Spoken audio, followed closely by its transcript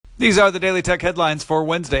These are the Daily Tech headlines for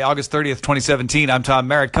Wednesday, August 30th, 2017. I'm Tom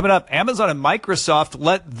Merritt. Coming up, Amazon and Microsoft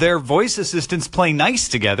let their voice assistants play nice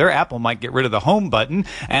together. Apple might get rid of the home button,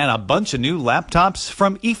 and a bunch of new laptops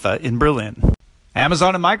from IFA in Berlin.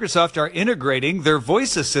 Amazon and Microsoft are integrating their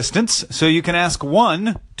voice assistants so you can ask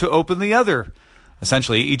one to open the other.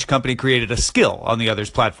 Essentially, each company created a skill on the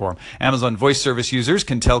other's platform. Amazon Voice Service users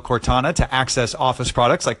can tell Cortana to access Office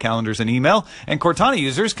products like calendars and email, and Cortana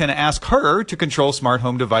users can ask her to control smart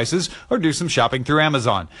home devices or do some shopping through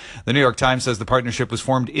Amazon. The New York Times says the partnership was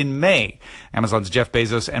formed in May. Amazon's Jeff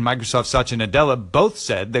Bezos and Microsoft's Satya Nadella both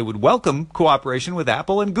said they would welcome cooperation with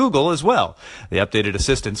Apple and Google as well. The updated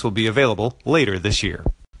assistants will be available later this year.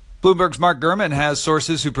 Bloomberg's Mark Gurman has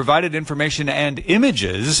sources who provided information and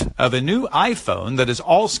images of a new iPhone that is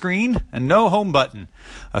all screen and no home button.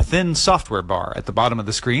 A thin software bar at the bottom of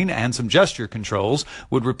the screen and some gesture controls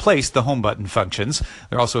would replace the home button functions.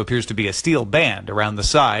 There also appears to be a steel band around the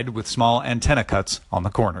side with small antenna cuts on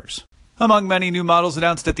the corners. Among many new models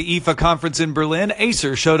announced at the IFA conference in Berlin,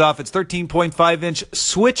 Acer showed off its 13.5-inch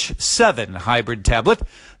Switch 7 hybrid tablet.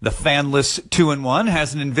 The fanless 2-in-1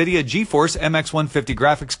 has an NVIDIA GeForce MX150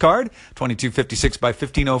 graphics card, 2256 by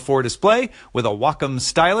 1504 display with a Wacom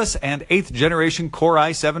stylus and 8th generation Core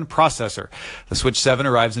i7 processor. The Switch 7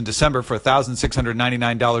 arrives in December for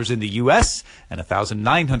 $1,699 in the US and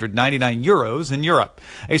 €1,999 in Europe.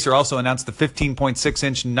 Acer also announced the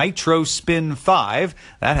 15.6-inch Nitro Spin 5.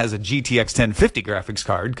 That has a GTX 1050 graphics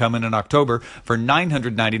card coming in October for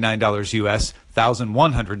 $999 US,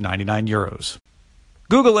 €1,199.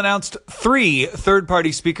 Google announced 3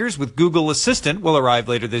 third-party speakers with Google Assistant will arrive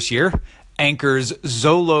later this year. Anker's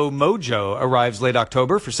Zolo Mojo arrives late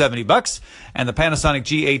October for $70, and the Panasonic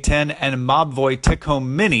GA10 and Mobvoi TicHome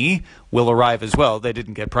Mini will arrive as well. They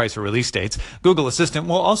didn't get price or release dates. Google Assistant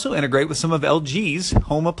will also integrate with some of LG's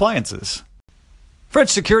home appliances. French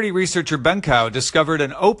security researcher Benkau discovered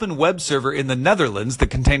an open web server in the Netherlands that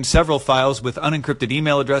contained several files with unencrypted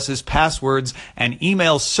email addresses, passwords, and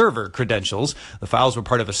email server credentials. The files were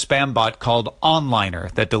part of a spam bot called Onliner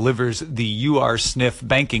that delivers the URSNIF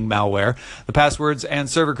banking malware. The passwords and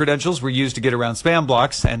server credentials were used to get around spam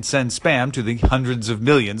blocks and send spam to the hundreds of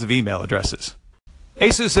millions of email addresses.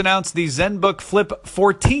 Asus announced the ZenBook Flip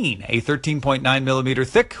 14, a 13.9mm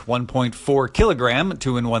thick, 1.4 kilogram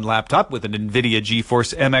 2-in-1 laptop with an NVIDIA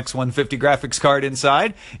GeForce MX150 graphics card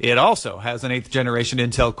inside. It also has an 8th generation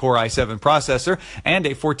Intel Core i7 processor and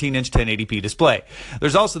a 14-inch 1080p display.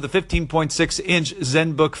 There's also the 15.6-inch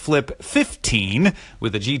ZenBook Flip 15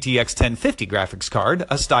 with a GTX 1050 graphics card,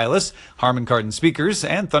 a stylus, Harman Kardon speakers,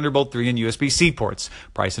 and Thunderbolt 3 and USB-C ports.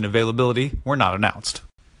 Price and availability were not announced.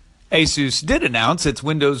 Asus did announce its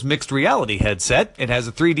Windows Mixed Reality headset. It has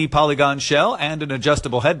a 3D polygon shell and an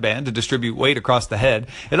adjustable headband to distribute weight across the head.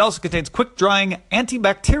 It also contains quick-drying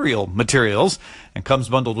antibacterial materials and comes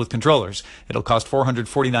bundled with controllers. It'll cost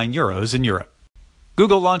 €449 in Europe.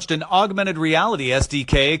 Google launched an augmented reality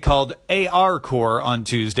SDK called AR Core on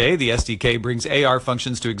Tuesday. The SDK brings AR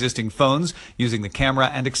functions to existing phones using the camera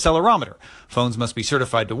and accelerometer. Phones must be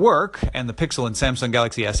certified to work, and the Pixel and Samsung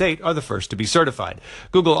Galaxy S8 are the first to be certified.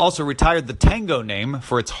 Google also retired the Tango name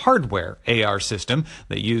for its hardware AR system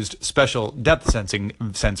that used special depth sensing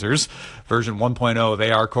sensors. Version 1.0 of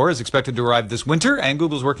AR Core is expected to arrive this winter, and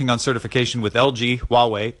Google's working on certification with LG,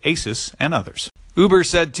 Huawei, Asus, and others. Uber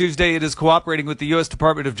said Tuesday it is cooperating with the U.S.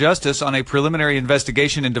 Department of Justice on a preliminary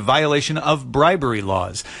investigation into violation of bribery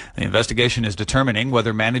laws. The investigation is determining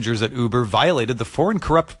whether managers at Uber violated the Foreign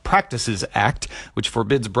Corrupt Practices Act, which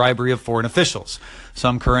forbids bribery of foreign officials.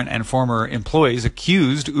 Some current and former employees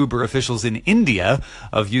accused Uber officials in India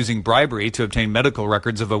of using bribery to obtain medical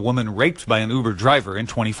records of a woman raped by an Uber driver in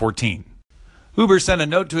 2014. Uber sent a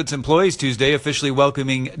note to its employees Tuesday officially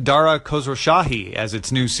welcoming Dara Khosrowshahi as its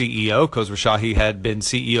new CEO. Khosrowshahi had been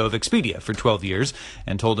CEO of Expedia for 12 years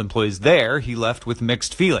and told employees there he left with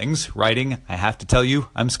mixed feelings, writing, "I have to tell you,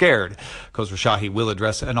 I'm scared." Khosrowshahi will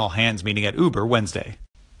address an all-hands meeting at Uber Wednesday.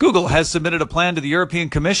 Google has submitted a plan to the European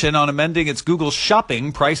Commission on amending its Google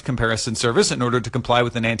Shopping price comparison service in order to comply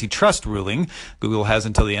with an antitrust ruling. Google has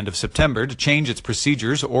until the end of September to change its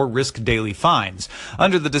procedures or risk daily fines.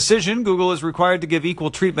 Under the decision, Google is required to give equal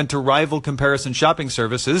treatment to rival comparison shopping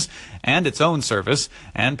services and its own service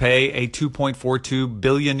and pay a €2.42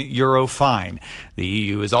 billion fine. The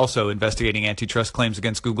EU is also investigating antitrust claims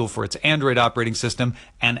against Google for its Android operating system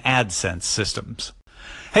and AdSense systems.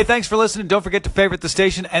 Hey, thanks for listening. Don't forget to favorite the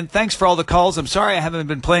station, and thanks for all the calls. I'm sorry I haven't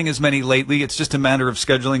been playing as many lately. It's just a matter of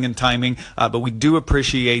scheduling and timing, but we do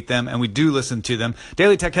appreciate them, and we do listen to them.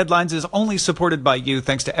 Daily Tech Headlines is only supported by you,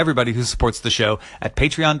 thanks to everybody who supports the show at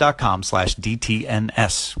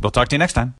patreon.com/DTNS. We'll talk to you next time.